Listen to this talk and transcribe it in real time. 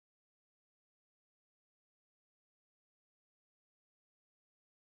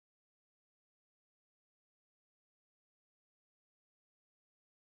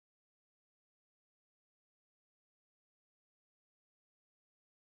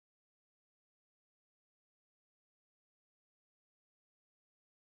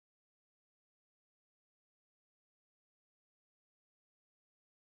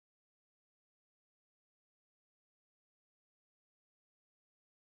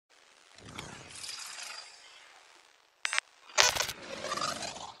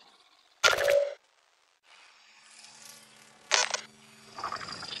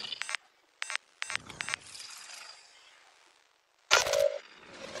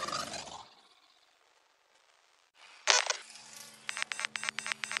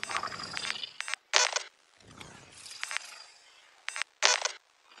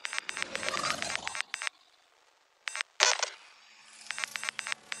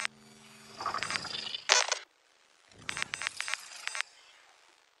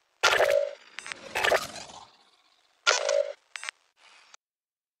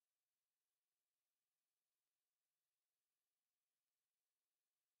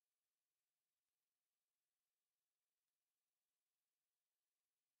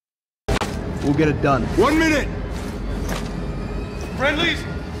We'll get it done. 1 minute! Friendlies?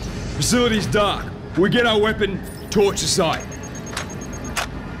 Facility's dark. We get our weapon, torch the site.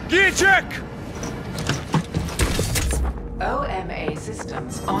 Gear check! OMA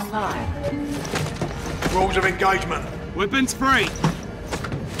systems online. Rules of engagement. Weapons free.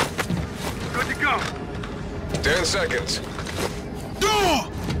 Good to go. 10 seconds. Door!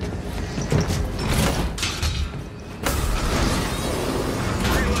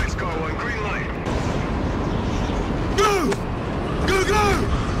 Green lights, Carl. Green light. Go! Go, go!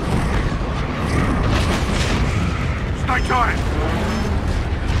 Stay tight.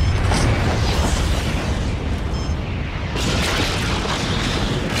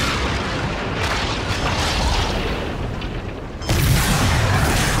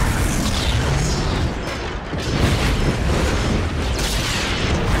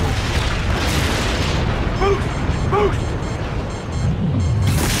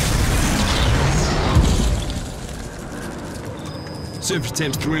 Surface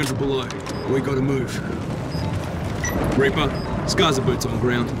temp's 300 below. We gotta move. Reaper, scars of boots on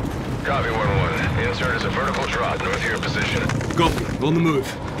ground. Copy 1-1. Insert is a vertical drop north of your position. Copy, on the move.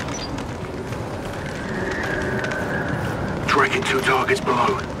 Tracking 2 targets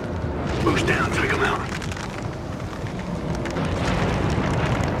below. Moves down, take them out.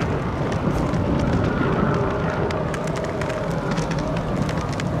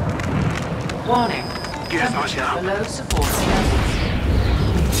 Warning. Yes, I see. Below support levels.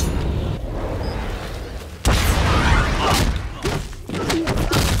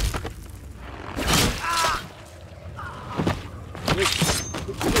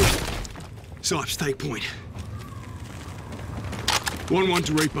 Sipes, take point. 1-1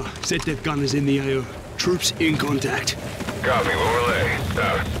 to Reaper. Set def gunners in the AO. Troops in contact. Copy. Overlay.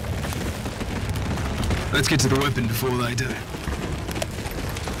 Out. Let's get to the weapon before they do.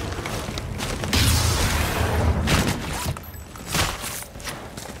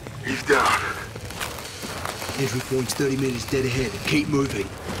 He's down. Entry point's 30 meters dead ahead. Keep moving.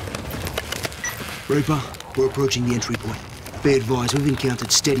 Reaper, we're approaching the entry point. Be advised, we've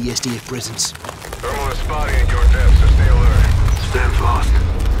encountered steady SDF presence. Thermal is spotting at your depth, so stay alert. Stand fast.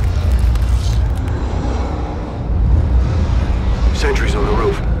 Sentries on the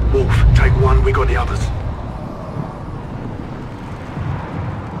roof. Wolf, take 1, we got the others.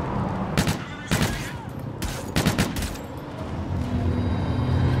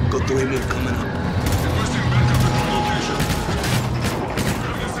 Got 3 more coming up.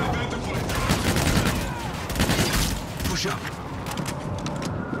 Push up.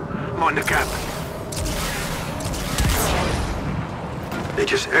 Mind the gap. They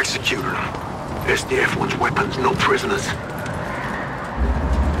just executed them. SDF wants weapons, not prisoners.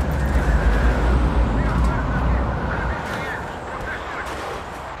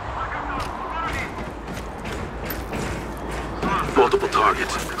 Multiple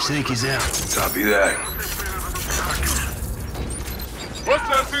targets. Sync is out. Copy that.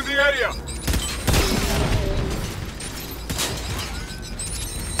 Hostiles in the area!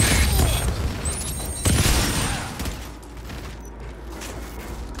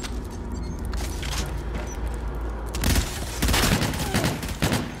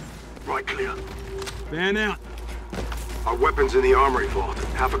 Right, clear. Fan out. Our weapons in the armory vault.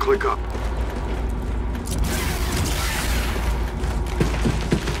 Half a click up.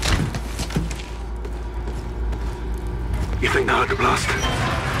 You think they heard the blast? I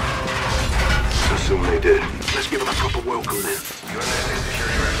assume they did. Let's give them a proper welcome then.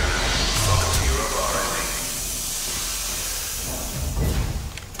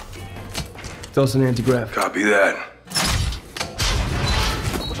 Toss an anti-grav. Copy that.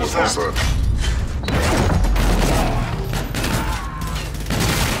 What's that?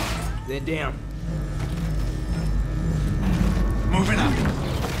 They're down. Moving up.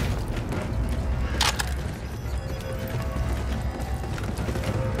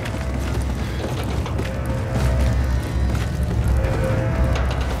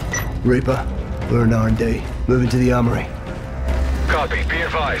 Reaper, we're in R&D. Moving to the armory. Copy. Be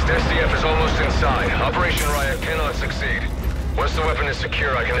advised. SDF is almost inside. Operation Riot cannot succeed. Once the weapon is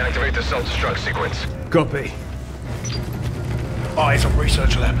secure, I can activate the self-destruct sequence. Copy. Eyes on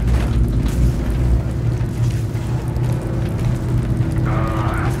research lab.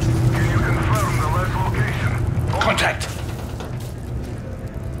 Can you confirm the last location? Contact.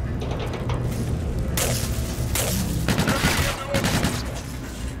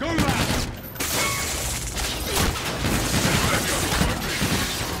 Go left!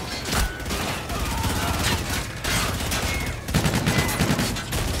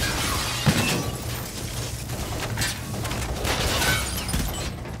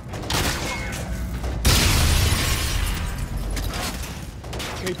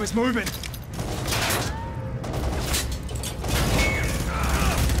 Reaper's moving.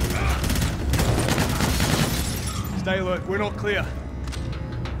 Stay alert, we're not clear.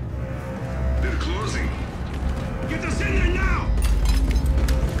 They're closing. Get us in there now!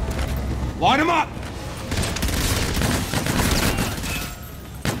 Line them up!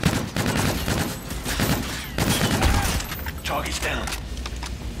 Target's down.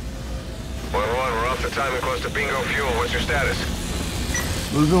 1-1, we're off the timing close to bingo fuel. What's your status?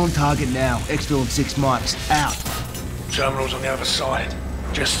 Moving on target now. Exfil in 6 mics. Out. Terminal's on the other side.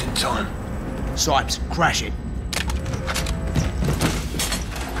 Just in time. Sipes, crash it.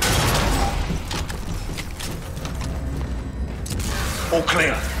 All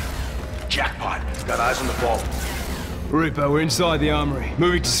clear. Jackpot. Got eyes on the ball. Reaper, we're inside the armory.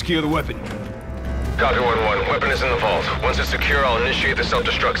 Moving to secure the weapon. Copy 1-1. Weapon is in the vault. Once it's secure, I'll initiate the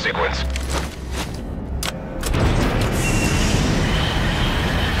self-destruct sequence.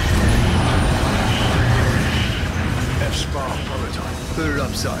 F-Spar prototype. Put it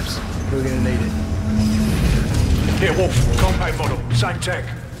up, Sipes. We're gonna need it. Here, Wolf. Compact model. Same tech.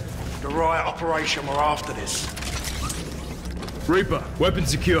 The riot operation. We're after this. Reaper, weapon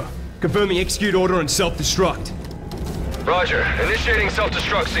secure. Confirming execute order and self-destruct. Roger. Initiating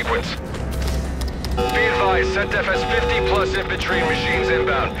self-destruct sequence. Be advised, SETDEF has 50 plus infantry and machines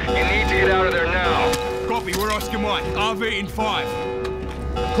inbound. You need to get out of there now. Copy, we're Oscar Mike. RV in 5.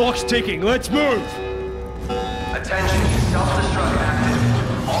 Clock's ticking, let's move! Attention, self-destruct active.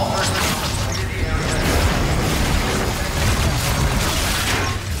 All personnel clear the area.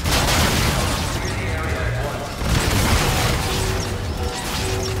 Clear the area at once.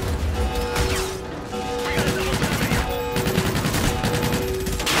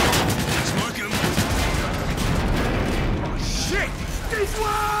 Smoke him! Oh shit! This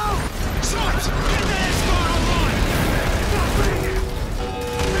well! Shots! Get that spot online! Stop beating it!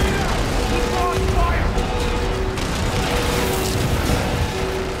 Fire!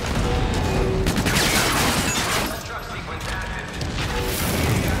 Truck sequence active.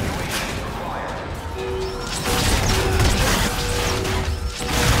 Evacuation required.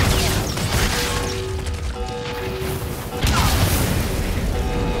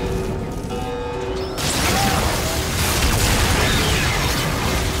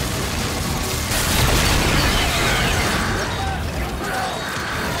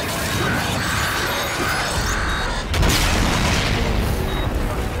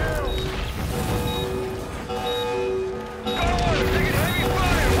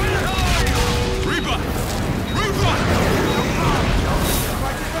 Reaper! Reaper!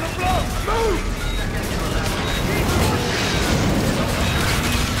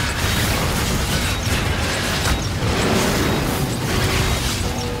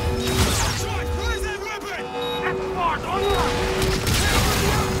 Where's that weapon?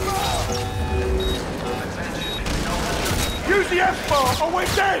 Use the F-Bar or we're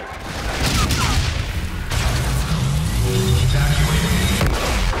dead!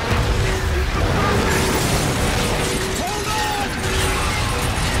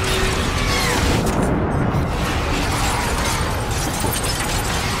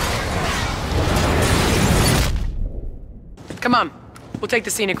 Come on. We'll take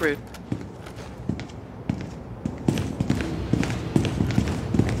the scenic route.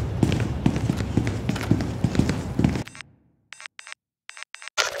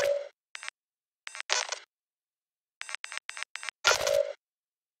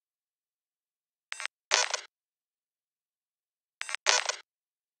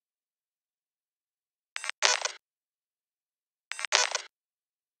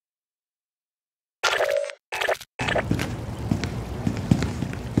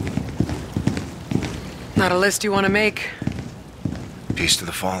 Not a list you want to make? Peace to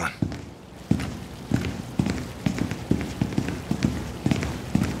the fallen.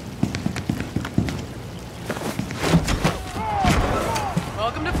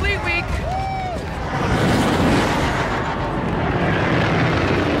 Welcome to Fleet Week.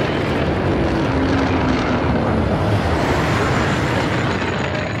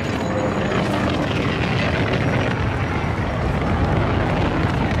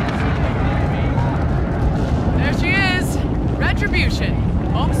 There she is. Retribution.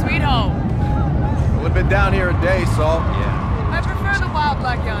 Home sweet home. Only been down here a day, Salt. Yeah. I prefer the wild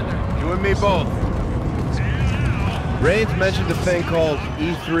black yonder. You and me both. Raines mentioned a thing called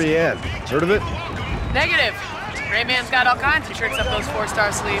E3N. Heard of it? Negative. Rayman's got all kinds of tricks up those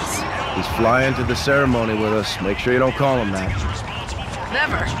 4-star sleeves. He's flying to the ceremony with us. Make sure you don't call him that.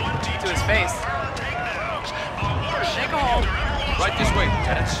 Never. To his face. Take a home. Right this way,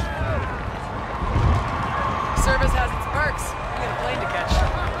 Lieutenants. Service has its perks. You got a plane to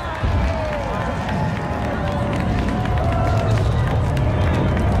catch.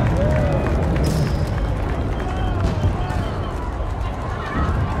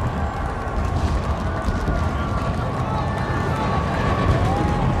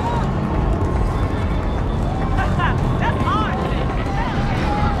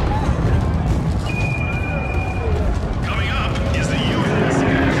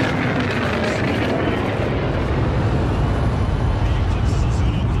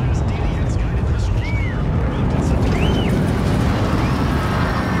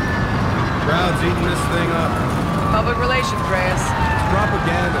 eating this thing up. Public relations, Reyes. It's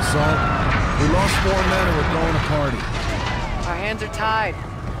propaganda, Salt. We lost 4 men and we're throwing a party. Our hands are tied.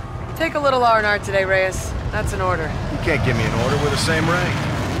 Take a little R&R today, Reyes. That's an order. You can't give me an order. We're the same rank.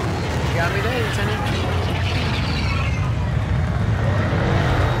 You got me there, Lieutenant.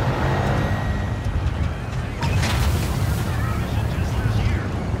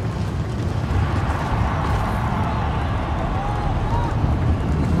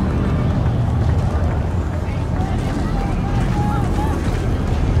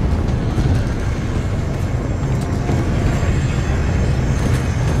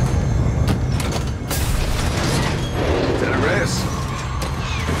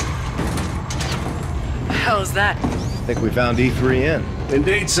 That? I think we found E3N.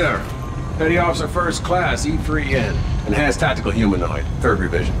 Indeed, sir. Petty Officer First Class, E3N. Enhanced Tactical Humanoid, 3rd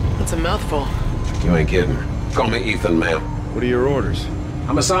Revision. That's a mouthful. You ain't kidding. Call me Ethan, ma'am. What are your orders?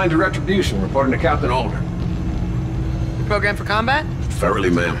 I'm assigned to Retribution, reporting to Captain Alder. You programmed for combat? Thoroughly,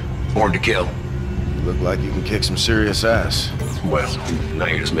 ma'am. Born to kill. You look like you can kick some serious ass. Well, now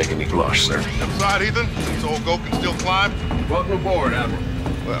you're just making me blush, sir. Outside, Ethan? This old goat can still climb? Welcome aboard, Admiral.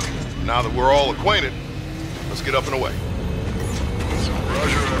 Well, now that we're all acquainted, let's get up and away.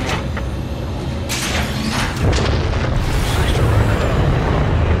 Roger, Admiral. 6 to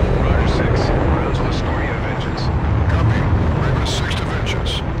Roger 6. Rounds on Astoria Vengeance. Copy. Raven 6 to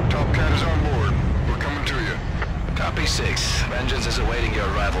Vengeance. Top Cat is on board. We're coming to you. Copy 6. Vengeance is awaiting your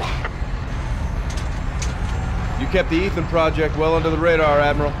arrival. You kept the Ethan project well under the radar,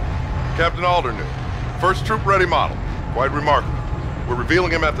 Admiral. Captain Alder knew. First troop-ready model. Quite remarkable. We're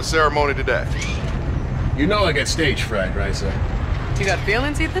revealing him at the ceremony today. You know I get stage fright, right, sir? You got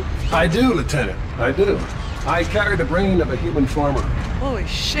feelings, Ethan? I do, Lieutenant. I do. I carry the brain of a human farmer. Holy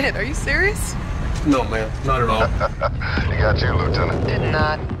shit, are you serious? No, ma'am. Not at all. You got you, Lieutenant. Did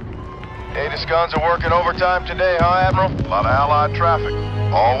not. Aegis guns are working overtime today, huh, Admiral? A lot of Allied traffic.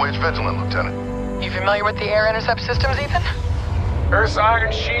 Always vigilant, Lieutenant. You familiar with the air intercept systems, Ethan? Earth's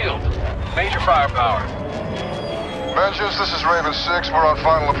Iron Shield. Major firepower. Vengeance, this is Raven 6. We're on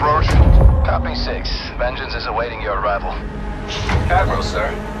final approach. Copy 6. Vengeance is awaiting your arrival. Admiral,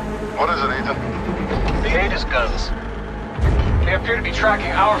 sir. What is it, Ethan? The Aegis guns. They appear to be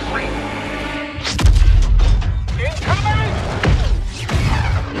tracking our fleet. Incoming!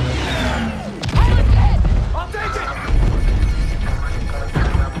 I'll take it!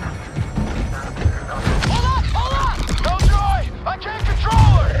 Hold on! No joy! I can't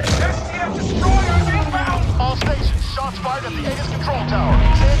control her! STF destroyers inbound! All stations, shots fired at the Aegis control tower.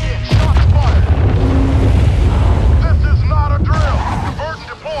 Say again, shots fired. This is not a drill. Divert and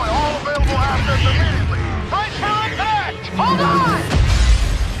deploy all available assets immediately. Brace for impact! Hold on!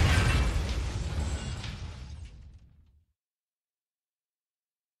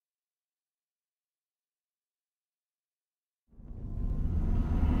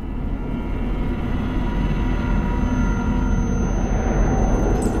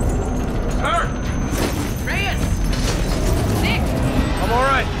 Reyes! Nick! I'm all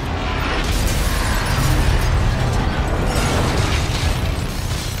right.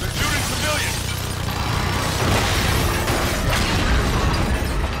 They're shooting civilians.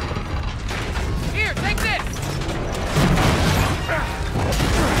 Here, take this!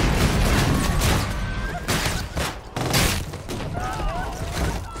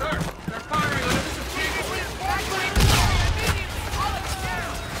 Sir, they're firing on us.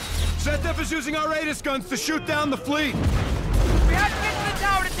 ZDF is using our Aegis guns to shoot down the fleet. We have to get to the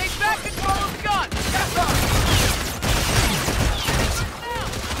tower to take back control of the gun! Yes, sir! Now!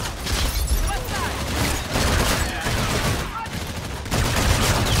 West side!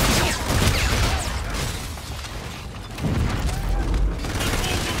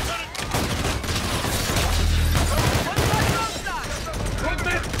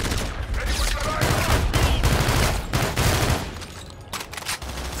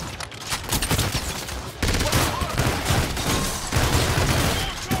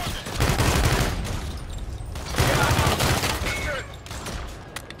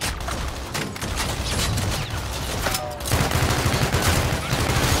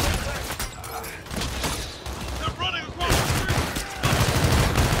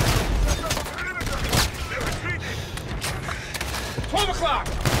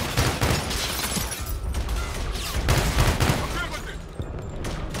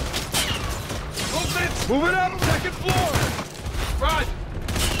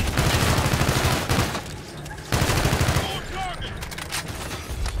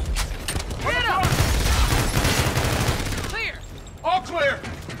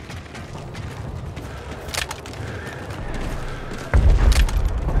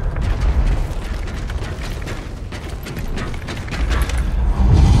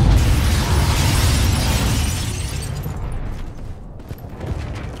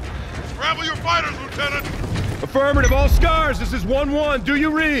 Scars, this is 1-1. Do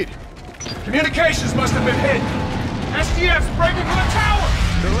you read? Communications must have been hit. SDF's breaking for the tower!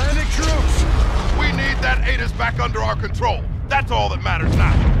 They're landing troops. We need that ATIS back under our control. That's all that matters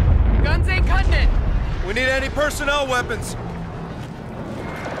now. Guns ain't cutting it. We need anti-personnel weapons.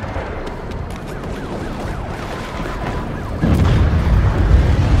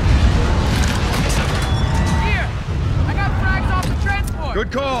 Here! I got frags off the transport!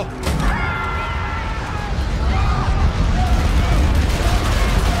 Good call.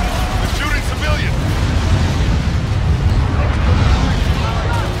 They're shooting civilians.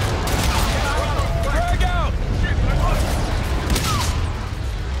 Frag out!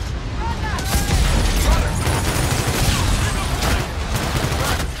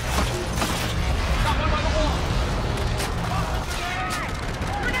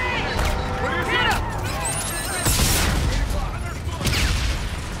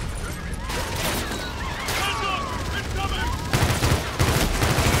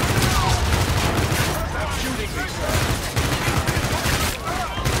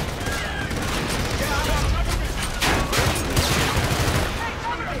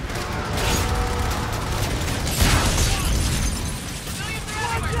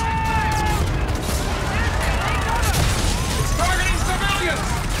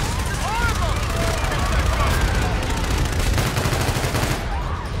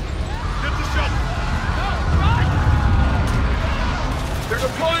 They're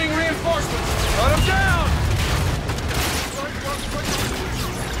deploying reinforcements! Cut him down!